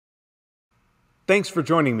Thanks for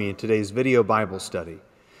joining me in today's video Bible study.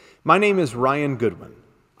 My name is Ryan Goodwin.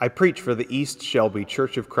 I preach for the East Shelby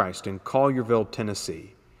Church of Christ in Collierville,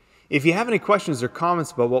 Tennessee. If you have any questions or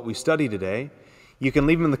comments about what we study today, you can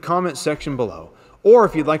leave them in the comment section below. Or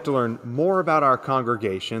if you'd like to learn more about our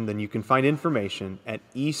congregation, then you can find information at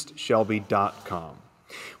eastshelby.com.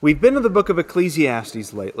 We've been in the book of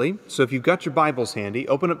Ecclesiastes lately, so if you've got your Bibles handy,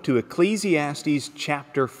 open up to Ecclesiastes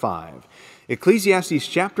chapter 5. Ecclesiastes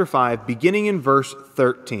chapter 5, beginning in verse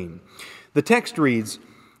 13. The text reads,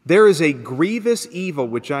 "There is a grievous evil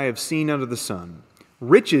which I have seen under the sun,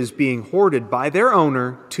 riches being hoarded by their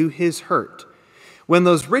owner to his hurt. When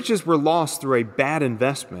those riches were lost through a bad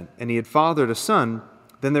investment, and he had fathered a son,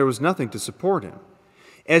 then there was nothing to support him.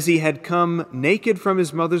 As he had come naked from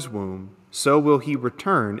his mother's womb, so will he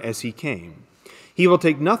return as he came. He will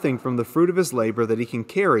take nothing from the fruit of his labor that he can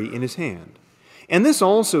carry in his hand. And this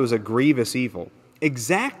also is a grievous evil.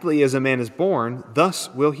 Exactly as a man is born, thus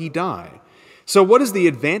will he die. So what is the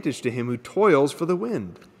advantage to him who toils for the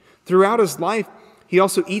wind? Throughout his life he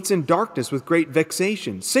also eats in darkness with great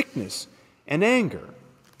vexation, sickness, and anger."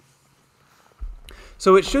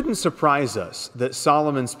 So it shouldn't surprise us that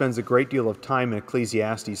Solomon spends a great deal of time in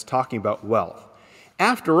Ecclesiastes talking about wealth.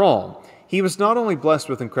 After all, he was not only blessed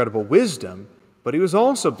with incredible wisdom, but he was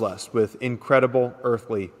also blessed with incredible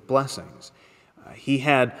earthly blessings. He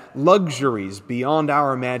had luxuries beyond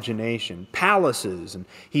our imagination, palaces, and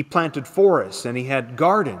he planted forests, and he had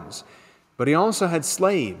gardens, but he also had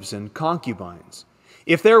slaves and concubines.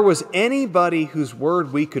 If there was anybody whose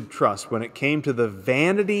word we could trust when it came to the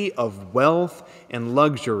vanity of wealth and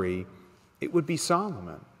luxury, it would be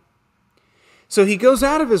Solomon. So he goes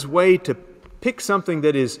out of his way to pick something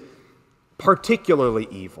that is particularly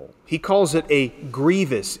evil. He calls it a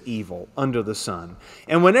grievous evil under the sun.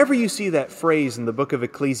 And whenever you see that phrase in the book of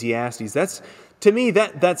Ecclesiastes, that's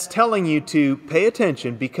telling you to pay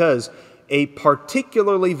attention because a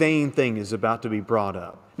particularly vain thing is about to be brought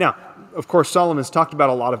up. Now, of course, Solomon's talked about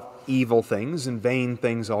a lot of evil things and vain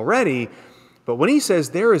things already, but when he says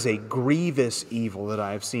there is a grievous evil that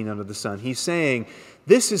I have seen under the sun, he's saying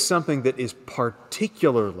this is something that is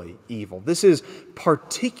particularly evil. This is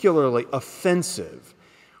particularly offensive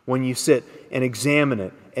when you sit and examine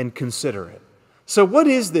it and consider it. So what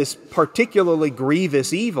is this particularly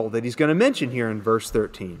grievous evil that he's going to mention here in verse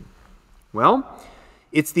 13? Well,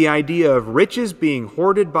 it's the idea of riches being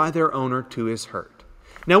hoarded by their owner to his hurt.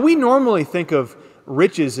 Now, we normally think of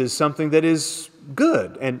riches as something that is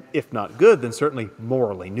good, and if not good, then certainly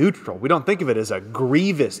morally neutral. We don't think of it as a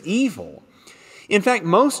grievous evil. In fact,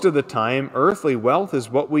 most of the time, earthly wealth is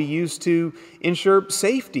what we use to ensure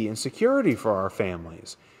safety and security for our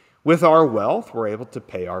families. With our wealth, we're able to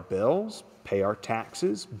pay our bills, pay our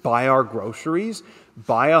taxes, buy our groceries,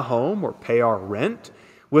 buy a home, or pay our rent.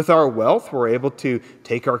 With our wealth, we're able to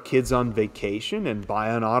take our kids on vacation and buy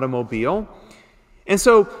an automobile. And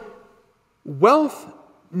so, wealth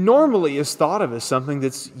normally is thought of as something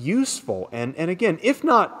that's useful and again, if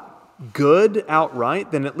not good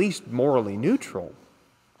outright, then at least morally neutral.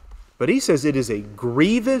 But he says it is a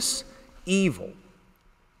grievous evil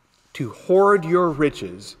to hoard your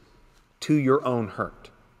riches to your own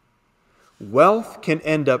hurt. Wealth can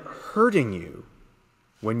end up hurting you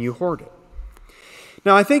when you hoard it.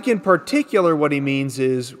 Now, I think in particular what he means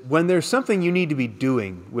is when there's something you need to be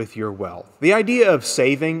doing with your wealth. The idea of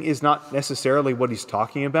saving is not necessarily what he's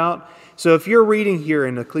talking about. So if you're reading here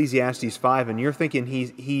in Ecclesiastes 5 and you're thinking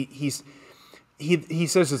he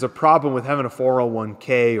says there's a problem with having a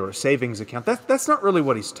 401k or a savings account, that's not really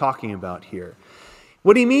what he's talking about here.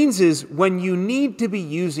 What he means is when you need to be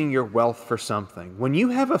using your wealth for something, when you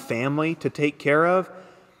have a family to take care of,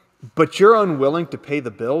 but you're unwilling to pay the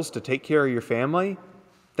bills to take care of your family,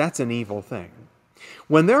 that's an evil thing.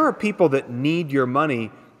 When there are people that need your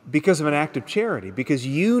money because of an act of charity, because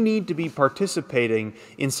you need to be participating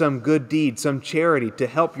in some good deed, some charity to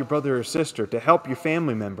help your brother or sister, to help your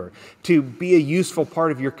family member, to be a useful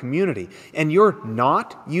part of your community, and you're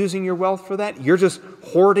not using your wealth for that, you're just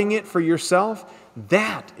hoarding it for yourself,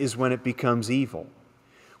 that is when it becomes evil.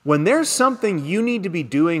 When there's something you need to be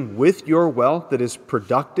doing with your wealth that is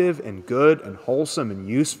productive and good and wholesome and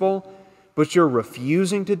useful, but you're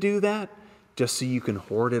refusing to do that just so you can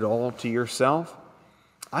hoard it all to yourself,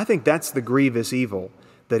 I think that's the grievous evil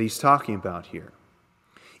that he's talking about here.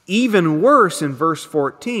 Even worse in verse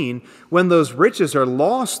 14, when those riches are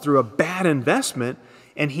lost through a bad investment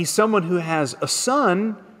and he's someone who has a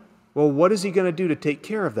son, well, what is he going to do to take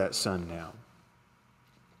care of that son now?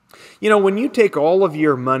 You know, when you take all of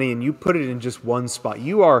your money and you put it in just one spot,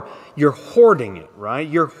 you're hoarding it, right?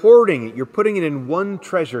 You're hoarding it. You're putting it in one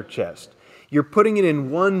treasure chest. You're putting it in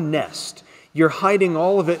one nest. You're hiding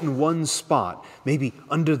all of it in one spot, maybe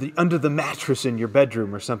under the mattress in your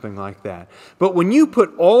bedroom or something like that. But when you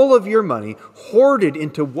put all of your money hoarded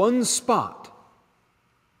into one spot,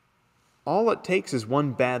 all it takes is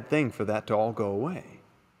one bad thing for that to all go away.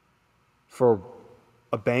 For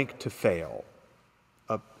a bank to fail,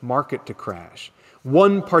 a market to crash,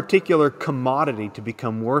 one particular commodity to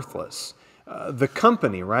become worthless. The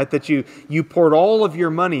company, right, that you poured all of your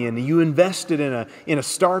money in, you invested in a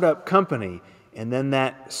startup company, and then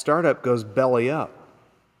that startup goes belly up,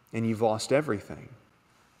 and you've lost everything.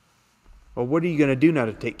 Well, what are you going to do now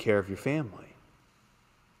to take care of your family?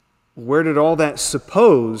 Where did all that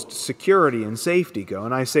supposed security and safety go?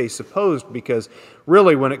 And I say supposed because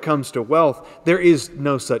really when it comes to wealth, there is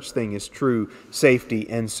no such thing as true safety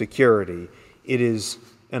and security. It is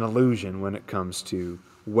an illusion when it comes to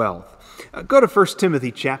wealth. Go to 1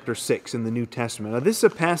 Timothy chapter 6 in the New Testament. Now, this is a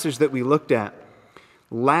passage that we looked at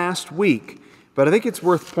last week, but I think it's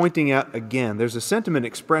worth pointing out again. There's a sentiment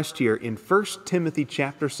expressed here in 1 Timothy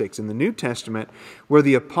chapter 6 in the New Testament where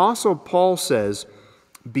the Apostle Paul says,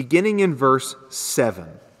 beginning in verse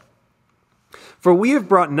 7, "For we have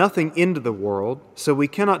brought nothing into the world, so we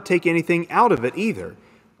cannot take anything out of it either."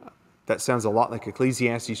 That sounds a lot like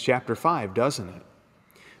Ecclesiastes chapter 5, doesn't it?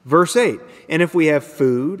 Verse 8, "And if we have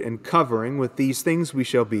food and covering, with these things we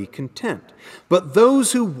shall be content. But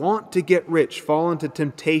those who want to get rich fall into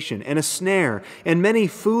temptation and a snare, and many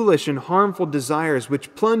foolish and harmful desires,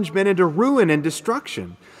 which plunge men into ruin and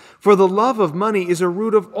destruction. For the love of money is a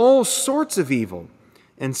root of all sorts of evil.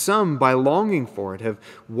 And some, by longing for it, have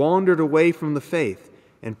wandered away from the faith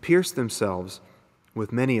and pierced themselves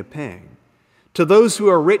with many a pang." To those who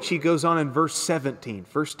are rich, he goes on in verse 17.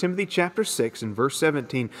 1 Timothy chapter 6 and verse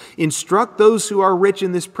 17. "Instruct those who are rich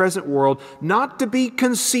in this present world not to be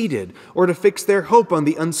conceited or to fix their hope on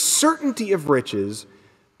the uncertainty of riches,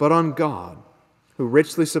 but on God, who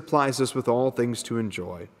richly supplies us with all things to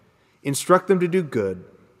enjoy. Instruct them to do good,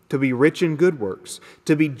 to be rich in good works,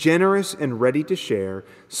 to be generous and ready to share,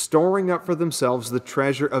 storing up for themselves the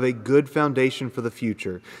treasure of a good foundation for the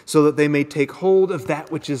future, so that they may take hold of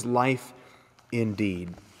that which is life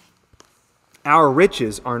indeed." Our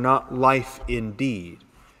riches are not life indeed.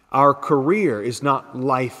 Our career is not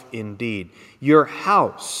life indeed. Your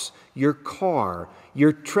house, your car,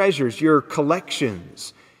 your treasures, your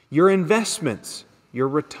collections, your investments, your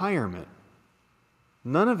retirement,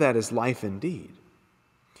 none of that is life indeed.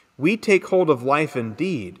 We take hold of life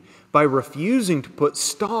indeed by refusing to put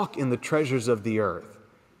stock in the treasures of the earth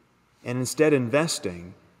and instead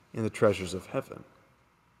investing in the treasures of heaven.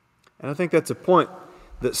 And I think that's a point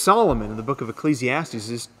that Solomon in the book of Ecclesiastes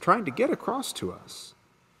is trying to get across to us.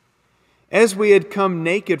 "As we had come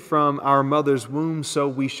naked from our mother's womb, so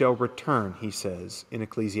we shall return," he says in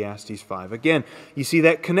Ecclesiastes 5. Again, you see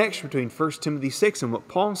that connection between 1 Timothy 6 and what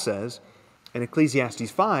Paul says in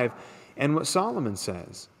Ecclesiastes 5 and what Solomon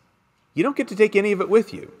says. You don't get to take any of it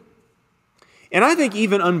with you. And I think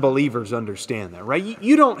even unbelievers understand that, right?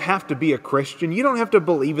 You don't have to be a Christian. You don't have to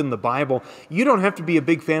believe in the Bible. You don't have to be a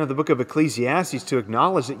big fan of the book of Ecclesiastes to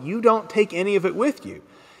acknowledge that you don't take any of it with you.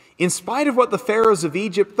 In spite of what the pharaohs of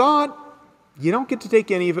Egypt thought, you don't get to take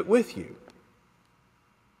any of it with you.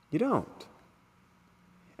 You don't.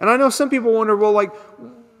 And I know some people wonder, well, like,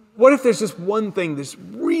 what if there's just one thing that's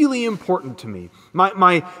really important to me?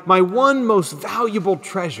 My one most valuable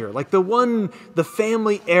treasure, like the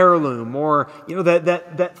family heirloom, or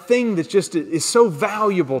that thing that just is so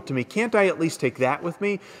valuable to me. Can't I at least take that with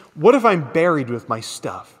me? What if I'm buried with my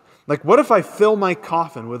stuff? Like, what if I fill my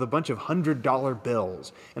coffin with a bunch of $100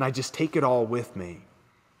 bills and I just take it all with me?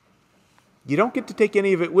 You don't get to take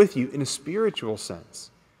any of it with you in a spiritual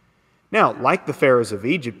sense. Now, like the pharaohs of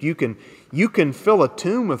Egypt, you can fill a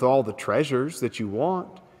tomb with all the treasures that you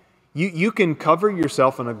want. You can cover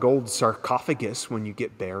yourself in a gold sarcophagus when you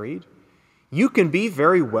get buried. You can be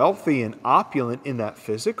very wealthy and opulent in that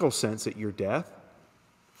physical sense at your death.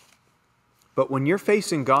 But when you're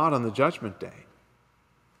facing God on the judgment day,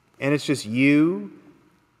 and it's just you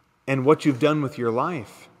and what you've done with your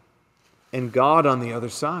life, and God on the other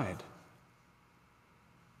side,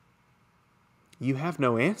 you have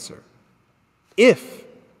no answer. If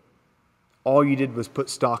all you did was put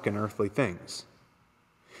stock in earthly things.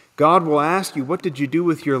 God will ask you, what did you do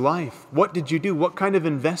with your life? What did you do? What kind of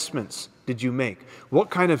investments did you make? What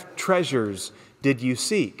kind of treasures did you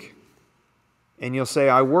seek? And you'll say,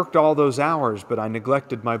 I worked all those hours, but I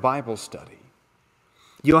neglected my Bible study.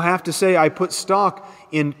 You'll have to say, I put stock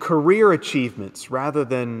in career achievements rather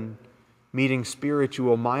than meeting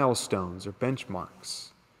spiritual milestones or benchmarks.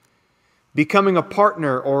 Becoming a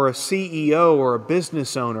partner or a CEO or a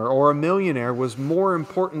business owner or a millionaire was more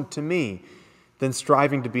important to me than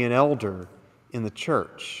striving to be an elder in the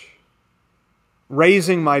church.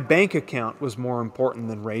 Raising my bank account was more important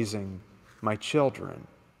than raising my children.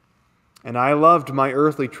 And I loved my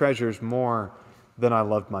earthly treasures more than I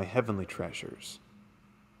loved my heavenly treasures.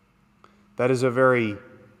 That is a very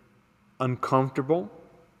uncomfortable,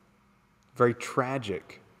 very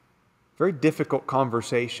tragic, very difficult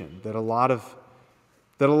conversation that a lot of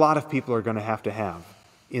people are going to have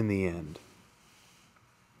in the end.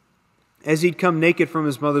 As he'd come naked from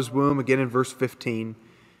his mother's womb, again in verse 15,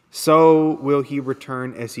 so will he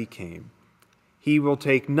return as he came. He will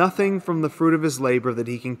take nothing from the fruit of his labor that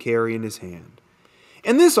he can carry in his hand.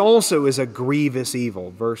 And this also is a grievous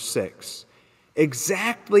evil, verse 6.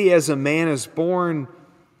 Exactly as a man is born,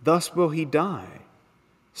 thus will he die.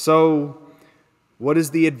 So, what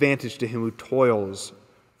is the advantage to him who toils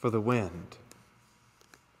for the wind?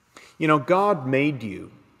 You know, God made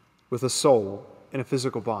you with a soul and a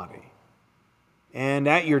physical body. And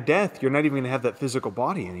at your death, you're not even going to have that physical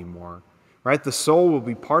body anymore. Right? The soul will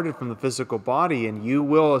be parted from the physical body, and you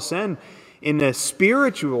will ascend in a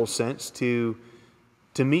spiritual sense to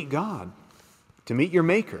meet God, to meet your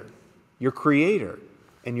Maker, your Creator,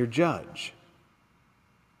 and your Judge.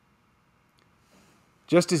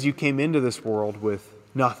 Just as you came into this world with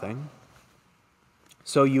nothing,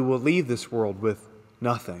 so you will leave this world with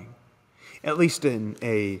nothing, at least in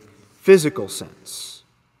a physical sense.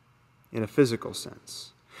 In a physical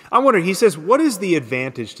sense. I wonder, he says, what is the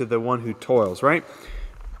advantage to the one who toils, right?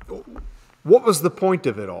 What was the point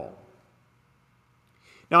of it all?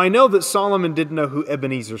 Now, I know that Solomon didn't know who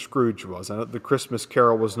Ebenezer Scrooge was. I know the Christmas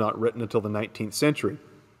Carol was not written until the 19th century.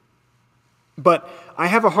 But I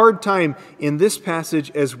have a hard time in this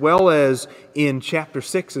passage as well as in chapter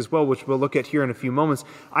 6 as well, which we'll look at here in a few moments.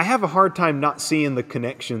 I have a hard time not seeing the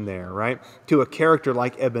connection there, right, to a character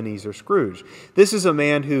like Ebenezer Scrooge. This is a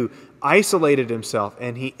man who isolated himself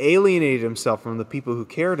and he alienated himself from the people who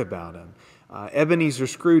cared about him. Ebenezer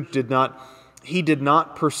Scrooge did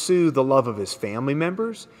not pursue the love of his family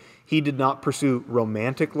members. He did not pursue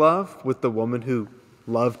romantic love with the woman who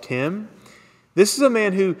loved him. This is a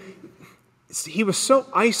man who he was so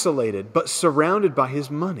isolated, but surrounded by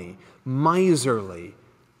his money, miserly,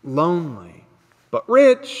 lonely, but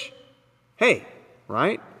rich. Hey,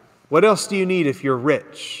 right? What else do you need if you're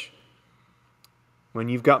rich? When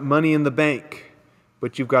you've got money in the bank,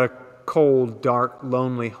 but you've got a cold, dark,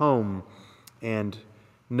 lonely home and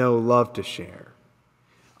no love to share.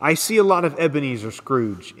 I see a lot of Ebenezer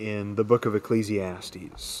Scrooge in the book of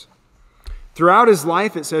Ecclesiastes. Throughout his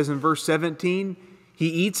life, it says in verse 17, he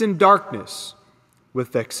eats in darkness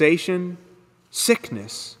with vexation,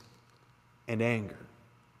 sickness, and anger.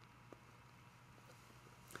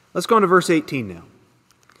 Let's go on to verse 18 now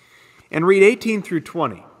and read 18 through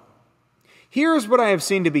 20. Here is what I have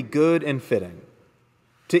seen to be good and fitting,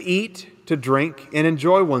 to eat, to drink, and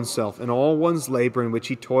enjoy oneself in all one's labor in which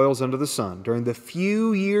he toils under the sun during the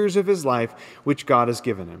few years of his life which God has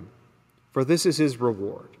given him. For this is his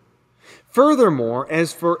reward. Furthermore,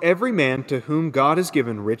 as for every man to whom God has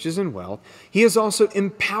given riches and wealth, he has also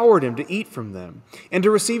empowered him to eat from them, and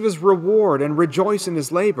to receive his reward and rejoice in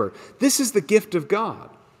his labor. This is the gift of God.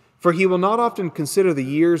 For he will not often consider the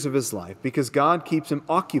years of his life, because God keeps him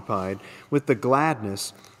occupied with the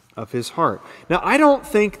gladness of his heart. Now, I don't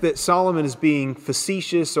think that Solomon is being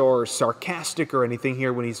facetious or sarcastic or anything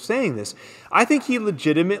here when he's saying this. I think he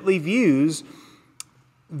legitimately views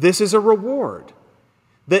this as a reward.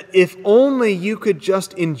 That if only you could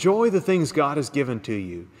just enjoy the things God has given to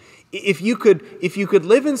you, if you could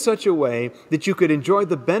live in such a way that you could enjoy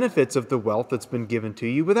the benefits of the wealth that's been given to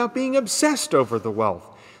you without being obsessed over the wealth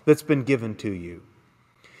that's been given to you.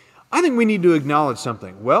 I think we need to acknowledge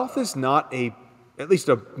something. Wealth is not in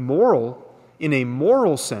a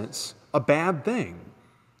moral sense, a bad thing.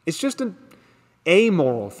 It's just an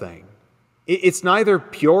amoral thing. It's neither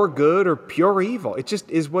pure good or pure evil. It just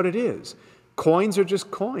is what it is. Coins are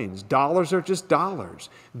just coins. Dollars are just dollars.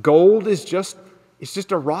 Gold is just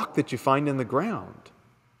a rock that you find in the ground.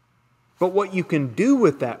 But what you can do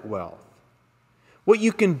with that wealth,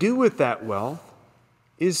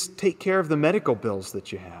 is take care of the medical bills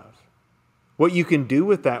that you have. What you can do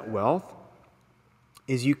with that wealth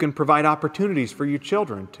is you can provide opportunities for your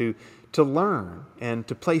children to learn and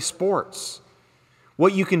to play sports.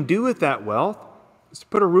 What you can do with that wealth is to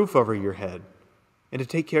put a roof over your head and to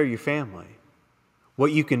take care of your family.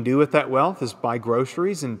 What you can do with that wealth is buy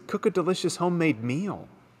groceries and cook a delicious homemade meal.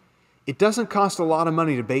 It doesn't cost a lot of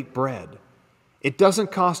money to bake bread. It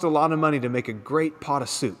doesn't cost a lot of money to make a great pot of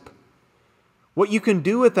soup. What you can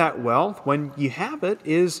do with that wealth when you have it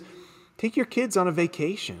is take your kids on a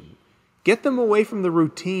vacation. Get them away from the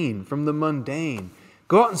routine, from the mundane.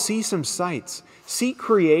 Go out and see some sights. See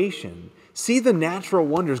creation. See the natural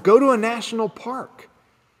wonders. Go to a national park.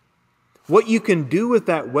 What you can do with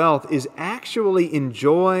that wealth is actually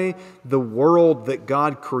enjoy the world that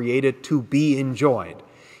God created to be enjoyed.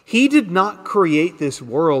 He did not create this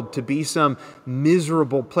world to be some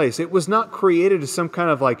miserable place. It was not created as some kind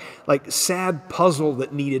of like sad puzzle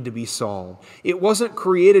that needed to be solved. It wasn't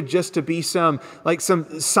created just to be some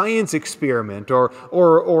science experiment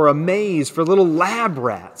or a maze for little lab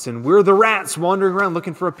rats, and we're the rats wandering around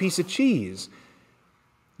looking for a piece of cheese.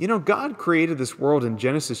 You know, God created this world in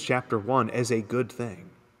Genesis chapter 1 as a good thing.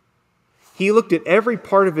 He looked at every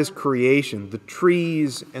part of His creation, the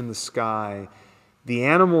trees and the sky, the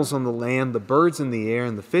animals on the land, the birds in the air,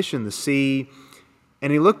 and the fish in the sea,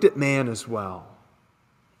 and He looked at man as well.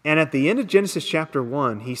 And at the end of Genesis chapter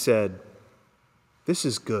 1, He said, "This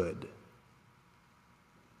is good."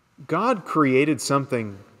 God created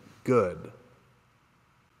something good,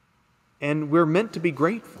 and we're meant to be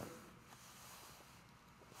grateful.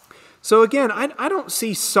 So again, I don't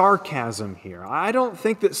see sarcasm here. I don't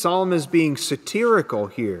think that Solomon is being satirical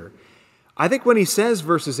here. I think when he says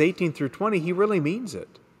verses 18 through 20, he really means it.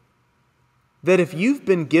 That if you've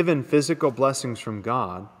been given physical blessings from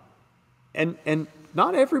God, and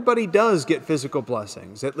not everybody does get physical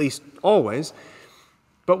blessings, at least always,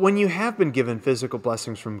 but when you have been given physical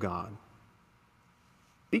blessings from God,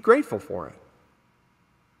 be grateful for it.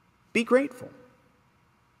 Be grateful.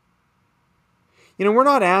 You know, we're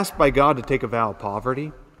not asked by God to take a vow of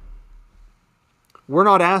poverty. We're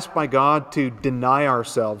not asked by God to deny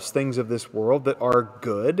ourselves things of this world that are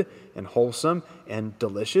good and wholesome and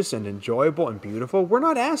delicious and enjoyable and beautiful. We're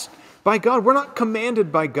not asked by God, we're not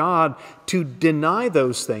commanded by God to deny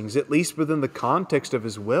those things, at least within the context of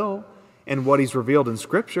His will and what He's revealed in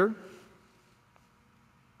Scripture.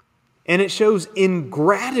 And it shows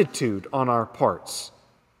ingratitude on our parts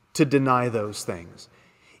to deny those things.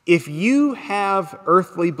 If you have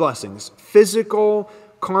earthly blessings, physical,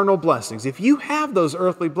 carnal blessings, if you have those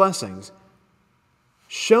earthly blessings,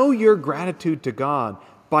 show your gratitude to God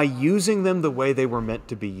by using them the way they were meant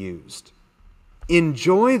to be used.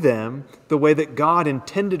 Enjoy them the way that God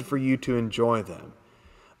intended for you to enjoy them.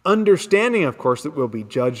 Understanding, of course, that we'll be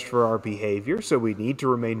judged for our behavior, so we need to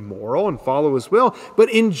remain moral and follow His will, but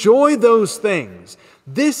enjoy those things.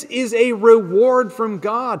 This is a reward from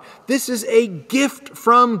God. This is a gift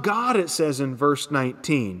from God, it says in verse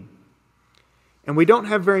 19. And we don't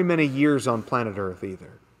have very many years on planet Earth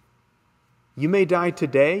either. You may die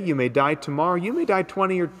today, you may die tomorrow, you may die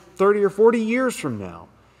 20 or 30 or 40 years from now.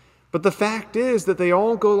 But the fact is that they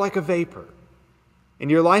all go like a vapor. And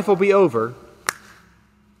your life will be over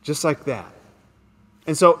just like that.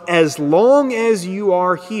 And so as long as you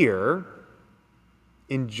are here,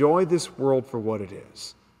 enjoy this world for what it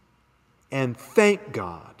is. And thank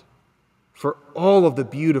God for all of the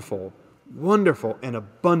beautiful, wonderful, and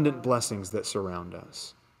abundant blessings that surround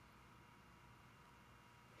us.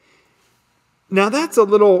 Now that's a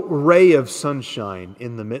little ray of sunshine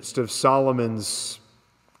in the midst of Solomon's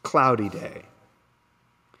cloudy day.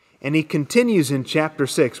 And he continues in chapter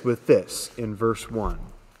 6 with this in verse 1.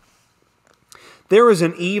 There is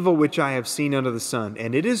an evil which I have seen under the sun,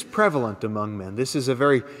 and it is prevalent among men. This is a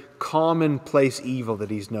very commonplace evil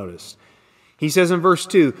that he's noticed. He says in verse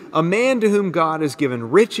 2, a man to whom God has given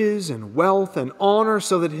riches and wealth and honor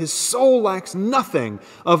so that his soul lacks nothing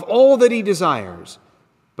of all that he desires.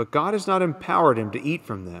 But God has not empowered him to eat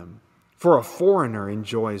from them, for a foreigner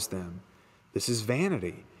enjoys them. This is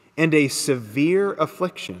vanity and a severe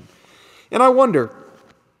affliction. And I wonder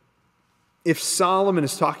if Solomon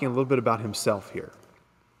is talking a little bit about himself here.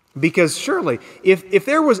 Because surely, if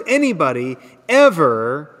there was anybody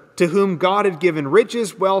ever to whom God had given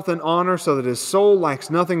riches, wealth, and honor so that his soul lacks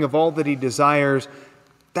nothing of all that he desires,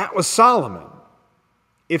 that was Solomon.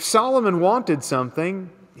 If Solomon wanted something,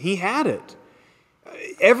 he had it.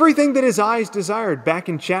 Everything that his eyes desired, back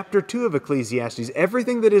in chapter 2 of Ecclesiastes,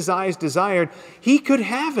 everything that his eyes desired, he could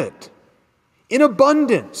have it in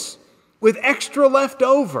abundance, with extra left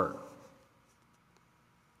over.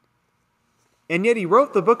 And yet he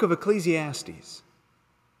wrote the book of Ecclesiastes.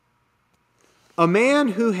 A man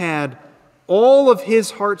who had all of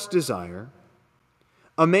his heart's desire,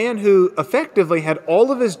 a man who effectively had all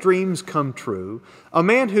of his dreams come true, a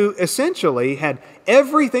man who essentially had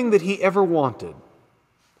everything that he ever wanted,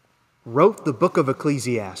 wrote the book of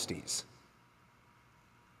Ecclesiastes.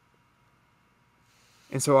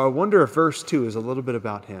 And so I wonder if verse 2 is a little bit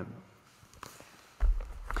about him.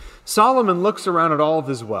 Solomon looks around at all of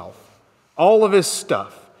his wealth, all of his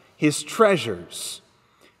stuff, his treasures,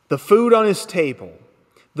 the food on his table,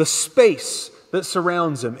 the space that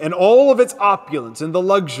surrounds him, and all of its opulence and the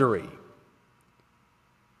luxury.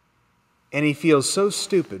 And he feels so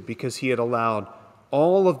stupid because he had allowed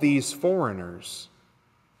all of these foreigners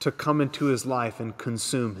to come into his life and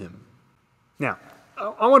consume him. Now,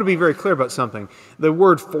 I want to be very clear about something. The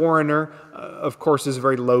word foreigner, of course, is a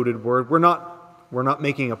very loaded word. We're not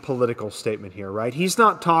making a political statement here, right? He's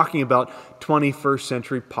not talking about 21st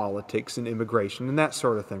century politics and immigration and that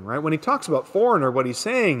sort of thing, right? When he talks about foreigner, what he's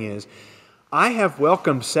saying is, I have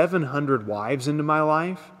welcomed 700 wives into my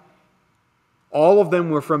life. All of them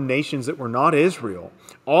were from nations that were not Israel.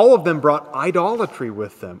 All of them brought idolatry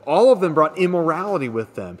with them. All of them brought immorality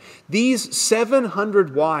with them. These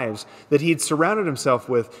 700 wives that he had surrounded himself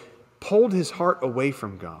with pulled his heart away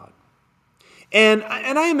from God. And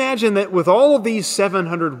I imagine that with all of these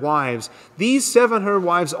 700 wives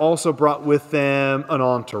also brought with them an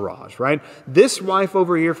entourage, right? This wife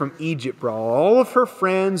over here from Egypt brought all of her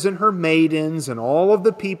friends and her maidens and all of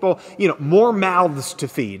the people, more mouths to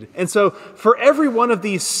feed. And so for every one of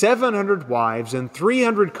these 700 wives and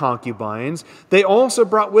 300 concubines, they also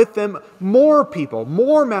brought with them more people,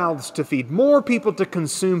 more mouths to feed, more people to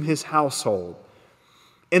consume his household.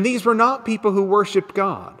 And these were not people who worshiped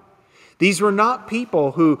God. These were not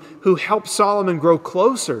people who helped Solomon grow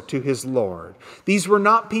closer to his Lord. These were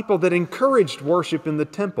not people that encouraged worship in the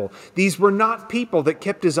temple. These were not people that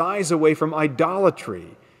kept his eyes away from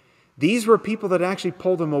idolatry. These were people that actually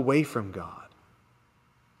pulled him away from God.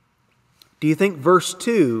 Do you think verse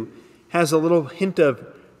 2 has a little hint of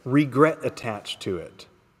regret attached to it?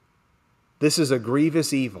 This is a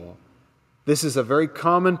grievous evil. This is a very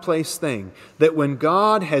commonplace thing, that when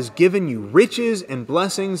God has given you riches and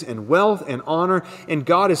blessings and wealth and honor, and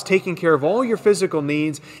God has taken care of all your physical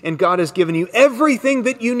needs, and God has given you everything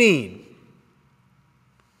that you need,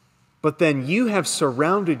 but then you have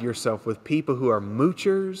surrounded yourself with people who are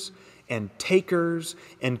moochers and takers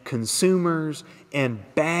and consumers and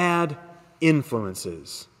bad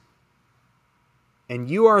influences, and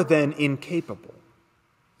you are then incapable.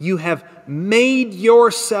 You have made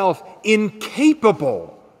yourself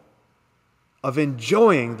incapable of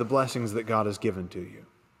enjoying the blessings that God has given to you.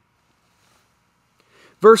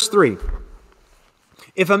 Verse 3.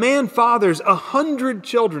 If a man fathers 100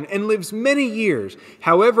 children and lives many years,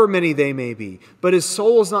 however many they may be, but his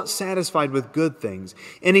soul is not satisfied with good things,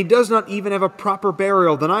 and he does not even have a proper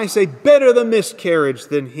burial, then I say, better the miscarriage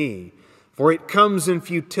than he. For it comes in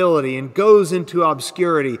futility and goes into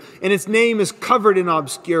obscurity, and its name is covered in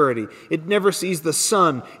obscurity. It never sees the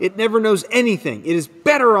sun. It never knows anything. It is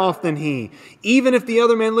better off than he. Even if the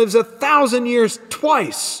other man lives 1,000 years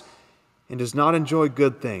twice and does not enjoy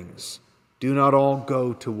good things, do not all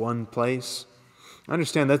go to one place? I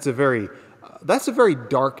understand that's a very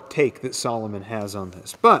dark take that Solomon has on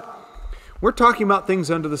this. But we're talking about things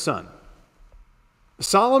under the sun.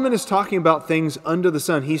 Solomon is talking about things under the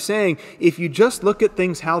sun. He's saying, if you just look at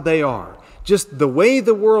things how they are, just the way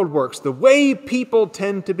the world works, the way people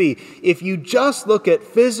tend to be, if you just look at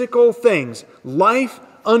physical things, life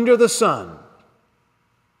under the sun,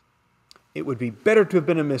 it would be better to have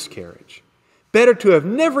been a miscarriage. Better to have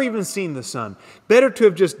never even seen the sun. Better to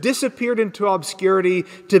have just disappeared into obscurity,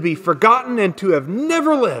 to be forgotten and to have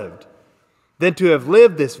never lived, than to have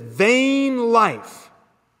lived this vain life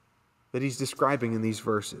that he's describing in these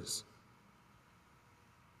verses.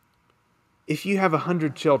 If you have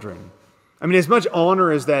 100 children, as much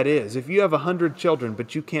honor as that is, if you have 100 children,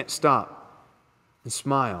 but you can't stop and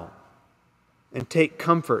smile and take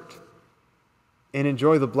comfort and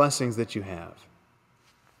enjoy the blessings that you have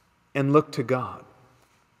and look to God.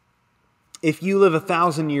 If you live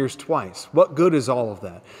 1,000 years twice, what good is all of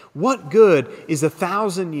that? What good is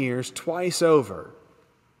 1,000 years twice over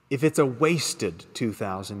if it's a wasted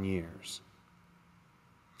 2,000 years?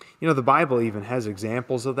 The Bible even has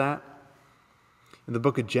examples of that. In the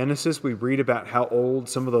book of Genesis, we read about how old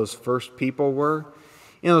some of those first people were.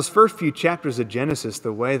 Those first few chapters of Genesis,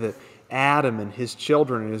 the way that Adam and his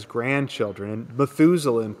children and his grandchildren, and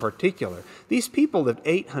Methuselah in particular, these people lived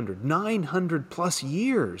 800, 900 plus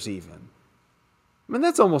years even.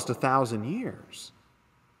 That's almost 1,000 years.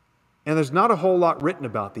 And there's not a whole lot written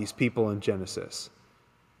about these people in Genesis.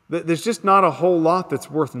 There's just not a whole lot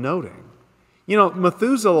that's worth noting.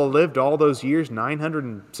 Methuselah lived all those years,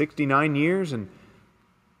 969 years, and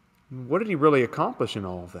what did he really accomplish in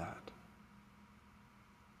all of that?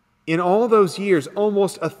 In all those years,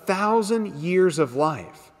 almost 1,000 years of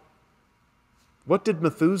life, what did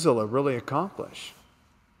Methuselah really accomplish?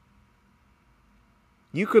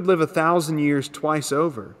 You could live 1,000 years twice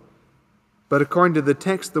over, but according to the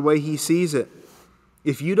text, the way he sees it,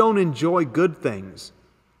 if you don't enjoy good things,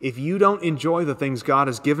 if you don't enjoy the things God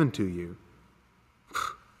has given to you,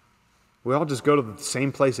 we all just go to the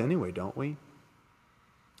same place anyway, don't we?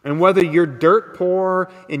 And whether you're dirt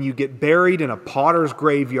poor and you get buried in a potter's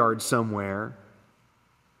graveyard somewhere,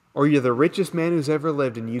 or you're the richest man who's ever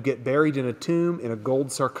lived and you get buried in a tomb in a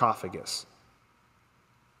gold sarcophagus,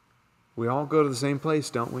 we all go to the same place,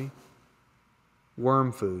 don't we?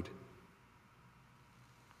 Worm food.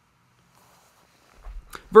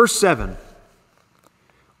 Verse 7.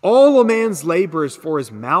 All a man's labor is for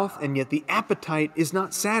his mouth, and yet the appetite is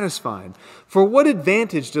not satisfied. For what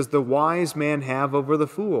advantage does the wise man have over the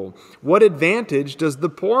fool? What advantage does the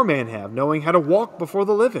poor man have, knowing how to walk before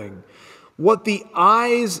the living? What the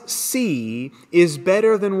eyes see is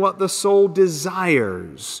better than what the soul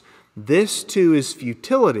desires. This too is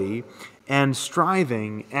futility and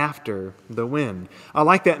striving after the wind. I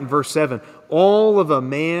like that in verse 7. All of a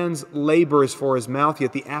man's labor is for his mouth,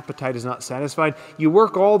 yet the appetite is not satisfied. You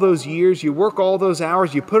work all those years, you work all those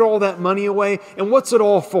hours, you put all that money away, and what's it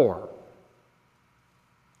all for?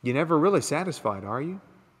 You're never really satisfied, are you?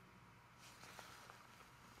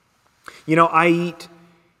 You know, I eat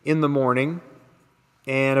in the morning,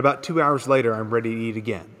 and about 2 hours later, I'm ready to eat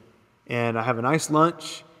again. And I have a nice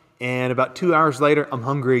lunch, and about 2 hours later, I'm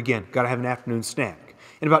hungry again. Got to have an afternoon snack.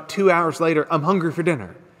 And about 2 hours later, I'm hungry for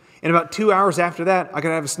dinner. And about 2 hours after that, I got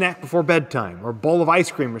to have a snack before bedtime or a bowl of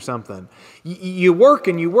ice cream or something. You work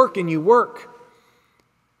and you work and you work.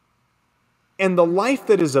 And the life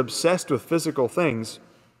that is obsessed with physical things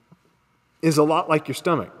is a lot like your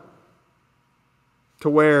stomach, to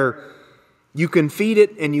where you can feed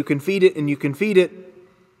it and you can feed it and you can feed it,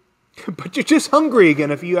 but you're just hungry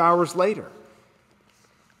again a few hours later.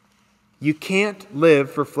 You can't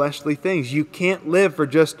live for fleshly things. You can't live for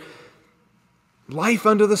just life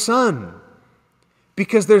under the sun,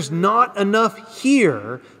 because there's not enough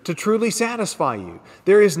here to truly satisfy you.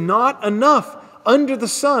 There is not enough under the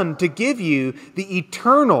sun to give you the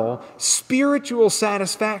eternal spiritual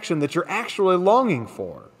satisfaction that you're actually longing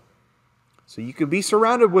for. So you can be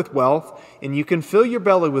surrounded with wealth, and you can fill your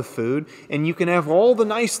belly with food, and you can have all the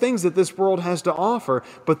nice things that this world has to offer,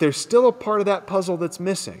 but there's still a part of that puzzle that's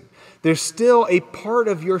missing. There's still a part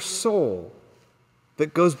of your soul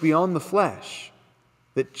that goes beyond the flesh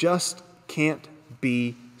that just can't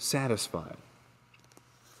be satisfied.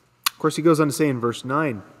 Of course, he goes on to say in verse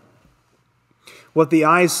 9, what the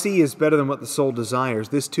eyes see is better than what the soul desires.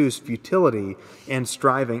 This too is futility and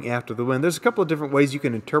striving after the wind. There's a couple of different ways you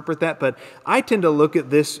can interpret that, but I tend to look at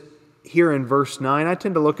this here in verse 9. I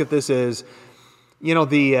tend to look at this as, you know,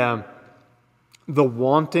 the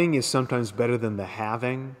wanting is sometimes better than the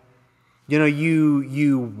having. You know,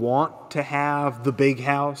 you want to have the big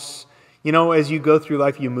house. You know, as you go through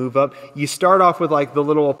life, you move up. You start off with like the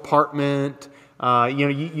little apartment.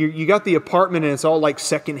 You got the apartment and it's all like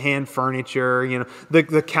secondhand furniture. You know,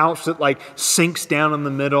 the couch that like sinks down in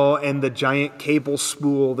the middle and the giant cable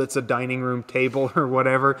spool that's a dining room table or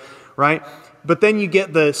whatever, right? But then you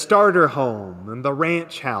get the starter home and the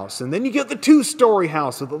ranch house, and then you get the 2-story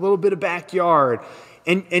house with a little bit of backyard,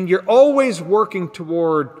 and you're always working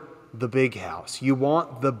toward the big house. You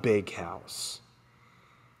want the big house.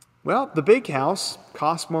 Well, the big house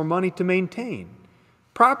costs more money to maintain.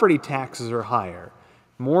 Property taxes are higher.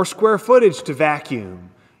 More square footage to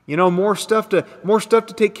vacuum. You know, more stuff to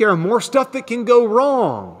take care of. More stuff that can go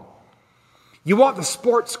wrong. You want the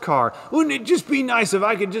sports car. Wouldn't it just be nice if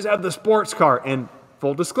I could just have the sports car? And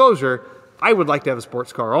full disclosure, I would like to have a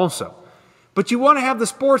sports car also. But you want to have the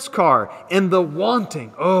sports car, and the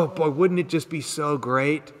wanting. Oh boy, wouldn't it just be so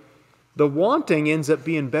great? The wanting ends up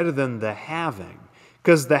being better than the having.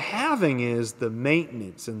 Because the having is the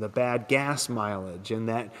maintenance and the bad gas mileage and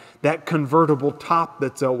that convertible top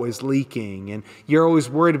that's always leaking. And you're always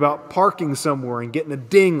worried about parking somewhere and getting a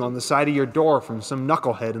ding on the side of your door from some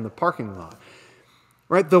knucklehead in the parking lot.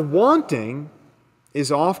 Right? The wanting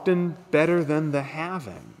is often better than the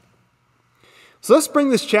having. So let's bring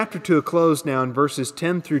this chapter to a close now in verses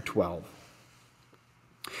 10 through 12.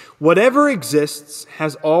 Whatever exists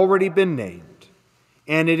has already been named,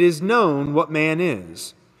 and it is known what man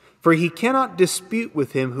is, for he cannot dispute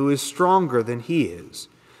with him who is stronger than he is.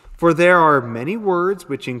 For there are many words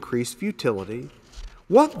which increase futility.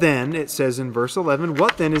 What then, it says in verse 11,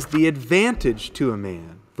 what then is the advantage to a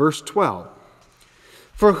man? Verse 12,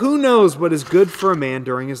 for who knows what is good for a man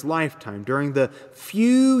during his lifetime, during the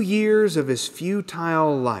few years of his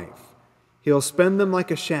futile life? He'll spend them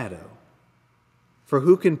like a shadow. For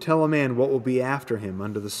who can tell a man what will be after him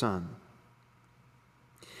under the sun?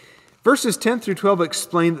 Verses 10 through 12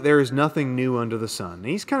 explain that there is nothing new under the sun. And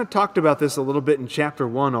he's kind of talked about this a little bit in chapter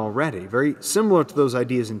 1 already, very similar to those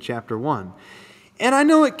ideas in chapter 1. And I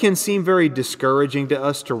know it can seem very discouraging to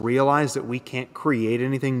us to realize that we can't create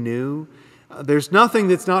anything new. There's nothing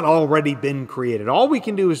that's not already been created. All we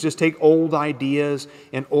can do is just take old ideas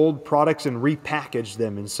and old products and repackage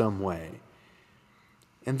them in some way.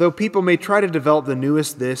 And though people may try to develop the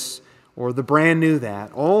newest this or the brand new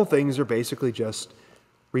that, all things are basically just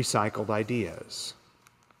recycled ideas.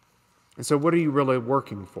 And so what are you really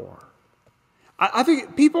working for? I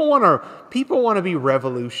think people want to be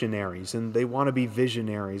revolutionaries, and they want to be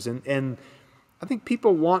visionaries, and I think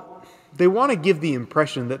people want to give the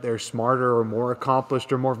impression that they're smarter or more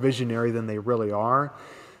accomplished or more visionary than they really are.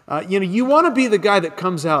 You want to be the guy that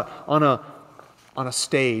comes out on a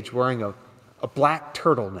stage wearing a black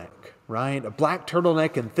turtleneck, right? A black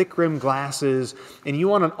turtleneck and thick-rimmed glasses, and you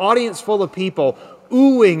want an audience full of people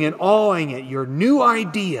oohing and awing at your new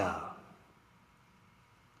idea.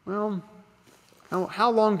 Well,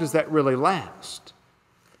 how long does that really last?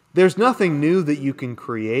 There's nothing new that you can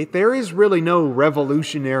create. There is really no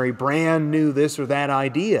revolutionary, brand new this or that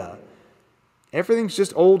idea. Everything's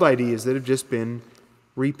just old ideas that have just been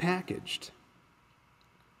repackaged.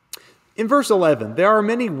 In verse 11, there are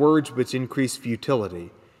many words which increase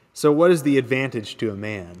futility. So what is the advantage to a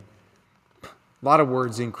man? A lot of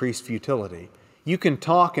words increase futility. You can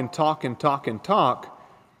talk and talk and talk and talk.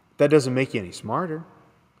 That doesn't make you any smarter.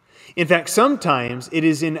 In fact, sometimes it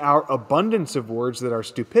is in our abundance of words that our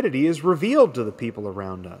stupidity is revealed to the people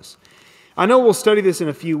around us. I know we'll study this in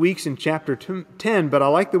a few weeks in chapter 10, but I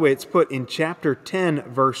like the way it's put in chapter 10,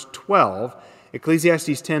 verse 12.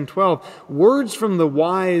 Ecclesiastes 10:12, words from the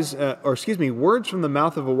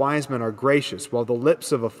mouth of a wise man are gracious, while the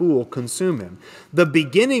lips of a fool consume him. The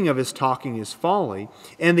beginning of his talking is folly,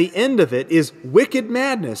 and the end of it is wicked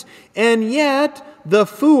madness. And yet the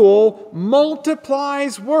fool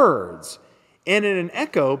multiplies words. And in an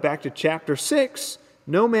echo back to chapter 6,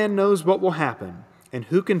 no man knows what will happen, and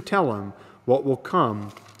who can tell him what will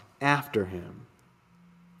come after him.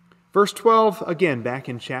 Verse 12, again, back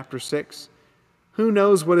in chapter 6. Who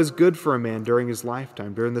knows what is good for a man during his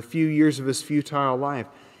lifetime, during the few years of his futile life?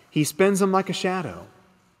 He spends them like a shadow.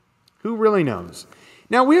 Who really knows?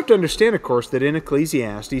 Now, we have to understand, of course, that in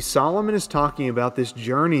Ecclesiastes, Solomon is talking about this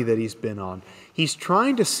journey that he's been on. He's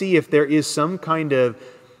trying to see if there is some kind of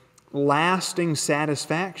lasting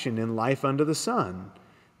satisfaction in life under the sun.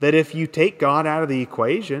 That if you take God out of the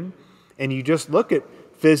equation and you just look at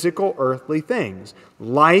physical, earthly things,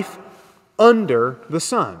 life under the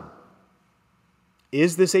sun,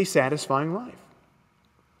 is this a satisfying life?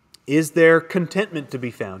 Is there contentment to be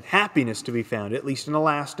found, happiness to be found, at least in a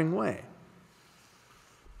lasting way?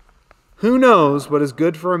 Who knows what is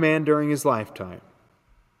good for a man during his lifetime?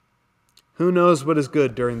 Who knows what is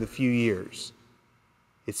good during the few years?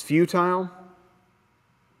 It's futile,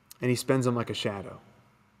 and he spends them like a shadow.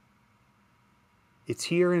 It's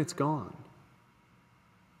here and it's gone.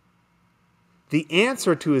 The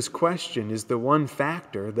answer to his question is the one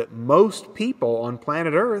factor that most people on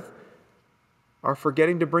planet Earth are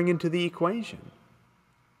forgetting to bring into the equation.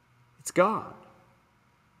 It's God.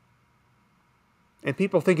 And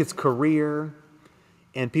people think it's career,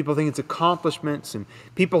 and people think it's accomplishments, and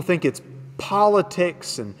people think it's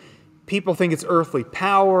politics, and people think it's earthly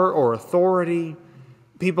power or authority.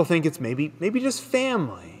 People think it's maybe just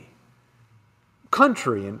family,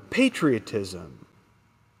 country, and patriotism.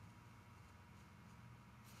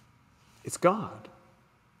 It's God.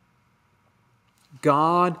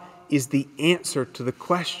 God is the answer to the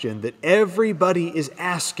question that everybody is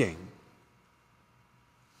asking.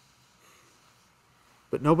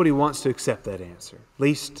 But nobody wants to accept that answer. At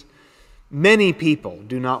least many people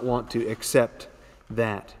do not want to accept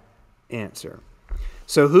that answer.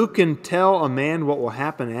 So who can tell a man what will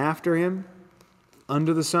happen after him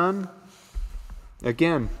under the sun?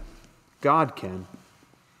 Again, God can.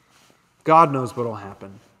 God knows what will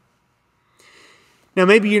happen. Now,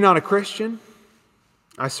 maybe you're not a Christian.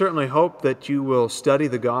 I certainly hope that you will study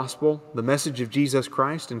the gospel, the message of Jesus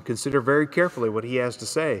Christ, and consider very carefully what he has to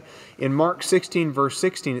say. In Mark 16, verse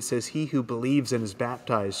 16, it says, "He who believes and is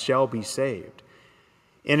baptized shall be saved."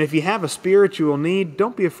 And if you have a spiritual need,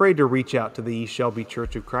 don't be afraid to reach out to the East Shelby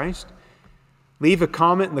Church of Christ. Leave a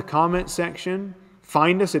comment in the comment section.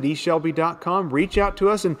 Find us at eastshelby.com. Reach out to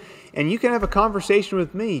us, and you can have a conversation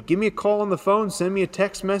with me. Give me a call on the phone, send me a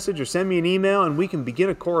text message, or send me an email, and we can begin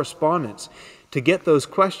a correspondence to get those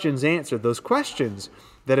questions answered, those questions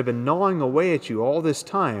that have been gnawing away at you all this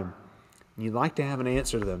time. You'd like to have an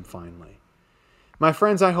answer to them finally. My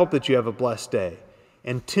friends, I hope that you have a blessed day,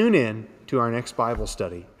 and tune in to our next Bible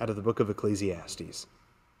study out of the book of Ecclesiastes.